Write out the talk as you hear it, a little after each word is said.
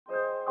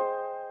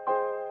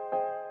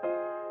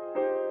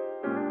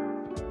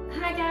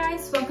Hi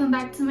guys, welcome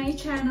back to my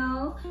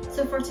channel.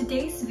 So for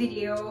today's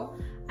video,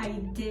 I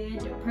did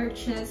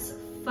purchase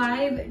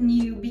 5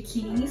 new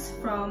bikinis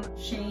from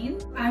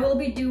Shein. I will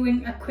be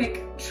doing a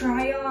quick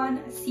try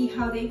on, see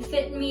how they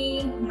fit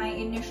me, my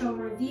initial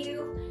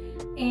review,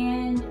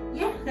 and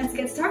yeah, let's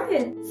get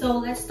started. So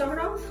let's start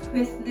off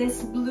with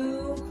this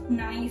blue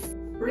nice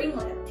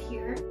ringlet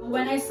here.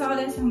 When I saw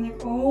this, I'm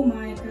like, oh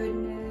my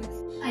goodness.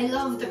 I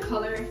love the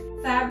color.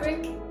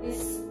 Fabric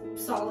is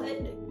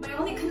solid. My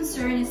only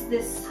concern is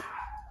this.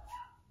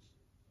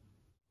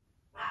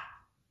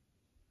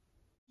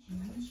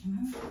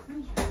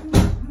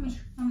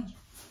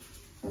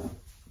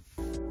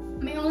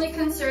 My only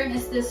concern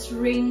is this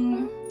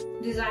ring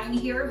design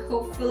here.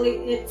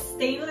 Hopefully it's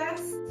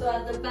stainless. So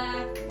at the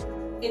back,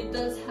 it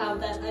does have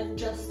that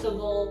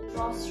adjustable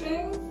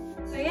drawstring.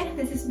 So yeah,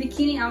 this is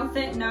bikini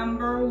outfit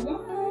number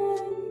 1.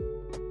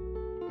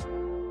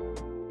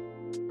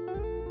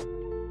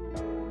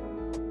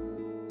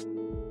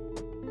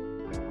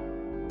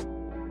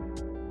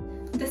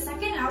 The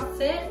second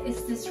outfit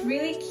is this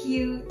really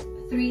cute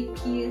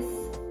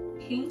 3-piece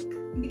pink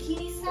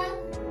bikini set.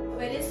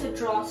 It is a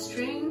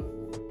drawstring,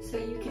 so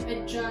you can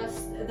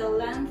adjust the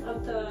length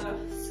of the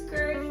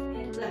skirt.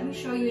 And let me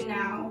show you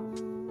now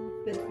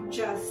with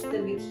just the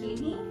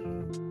bikini.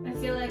 I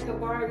feel like a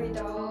Barbie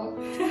doll.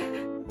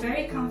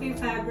 Very comfy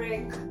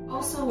fabric.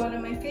 Also one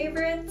of my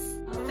favorites.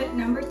 Outfit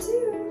number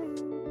 2.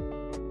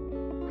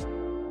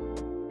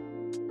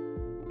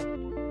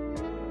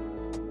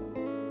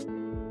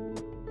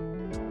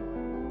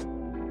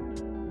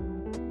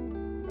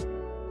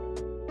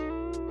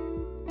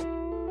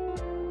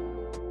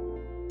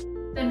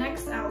 The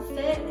next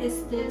outfit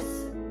is this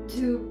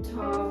tube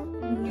top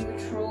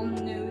neutral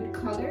nude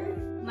color.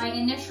 My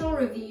initial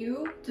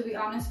review, to be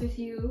honest with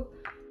you,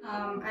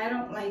 I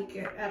don't like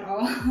it at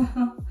all.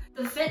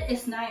 The fit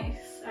is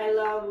nice. I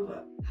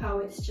love how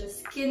it's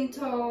just skin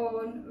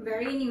tone,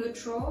 very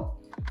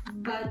neutral.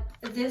 But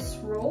this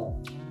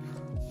rope,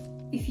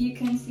 if you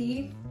can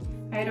see,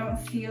 I don't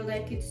feel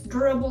like it's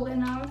durable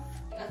enough.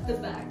 At the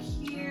back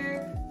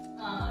here,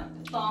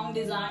 thong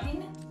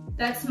design.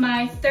 That's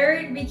my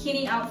 3rd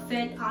bikini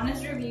outfit,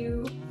 honest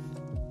review.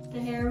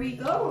 There we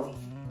go.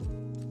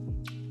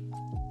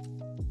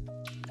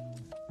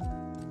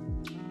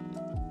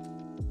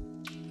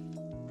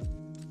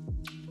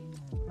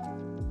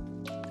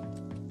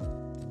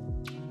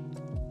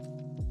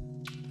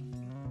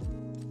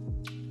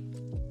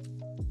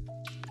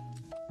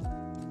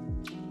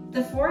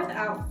 The 4th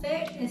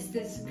outfit is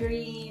this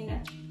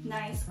green,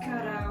 nice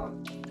cutout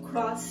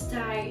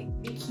cross-tie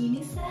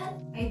bikini set.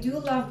 I do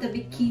love the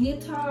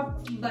bikini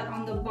top, but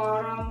on the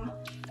bottom,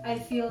 I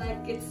feel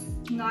like it's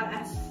not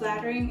as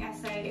flattering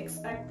as I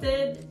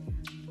expected.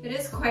 It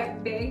is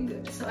quite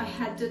big, so I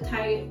had to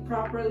tie it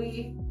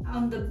properly.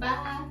 On the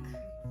back,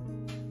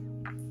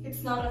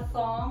 it's not a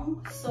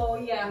thong, so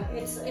yeah,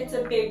 it's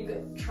a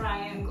big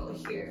triangle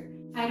here.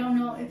 I don't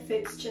know if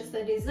it's just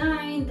the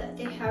design that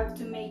they have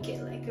to make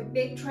it like a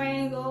big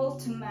triangle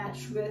to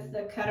match with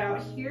the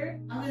cutout here.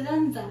 Other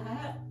than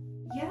that,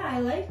 yeah, I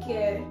like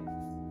it.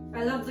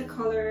 I love the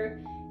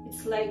color.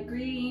 It's light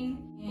green.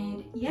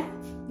 And yeah,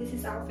 this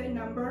is outfit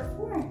number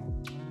 4.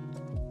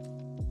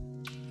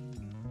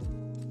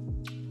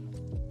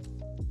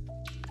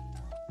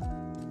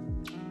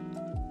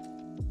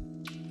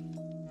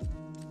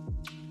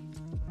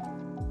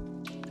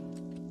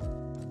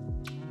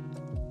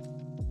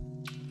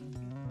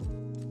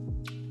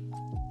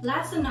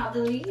 Last but not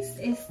the least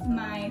is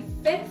my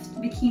 5th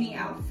bikini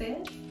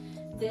outfit.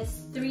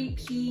 This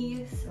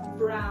 3-piece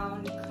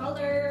brown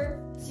color.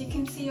 As you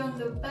can see on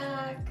the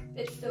back,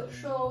 it still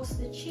shows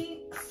the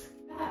cheeks.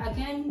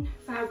 Again,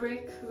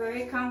 fabric,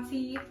 very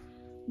comfy,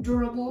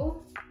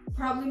 durable.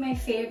 Probably my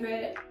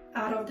favorite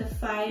out of the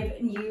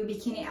 5 new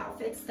bikini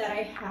outfits that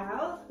I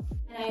have.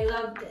 And I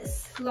love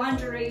this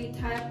lingerie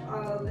type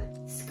of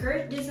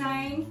skirt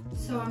design.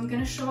 So I'm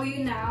gonna show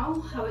you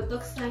now how it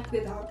looks like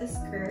without the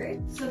skirt.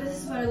 So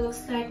this is what it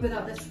looks like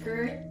without the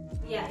skirt.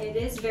 Yeah, it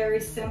is very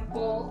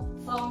simple,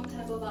 thong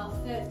type of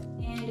outfit.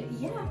 And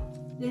yeah,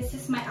 this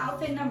is my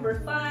outfit number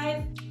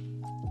 5.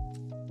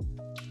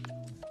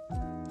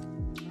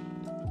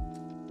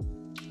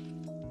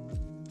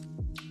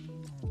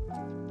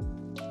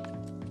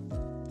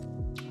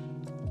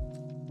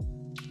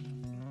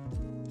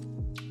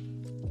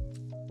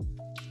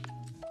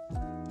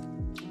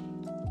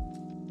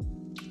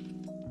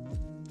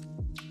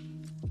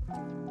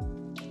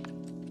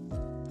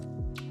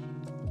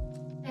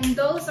 And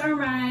those are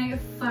my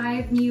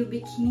 5 new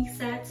bikini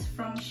sets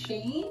from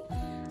Shein.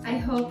 I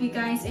hope you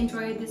guys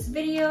enjoyed this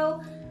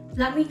video.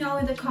 Let me know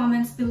in the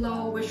comments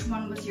below which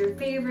one was your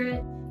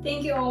favorite.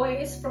 Thank you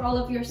always for all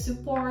of your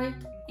support,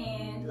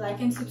 and like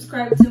and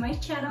subscribe to my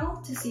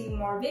channel to see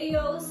more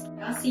videos.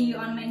 I'll see you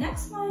on my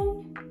next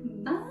one.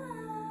 Bye!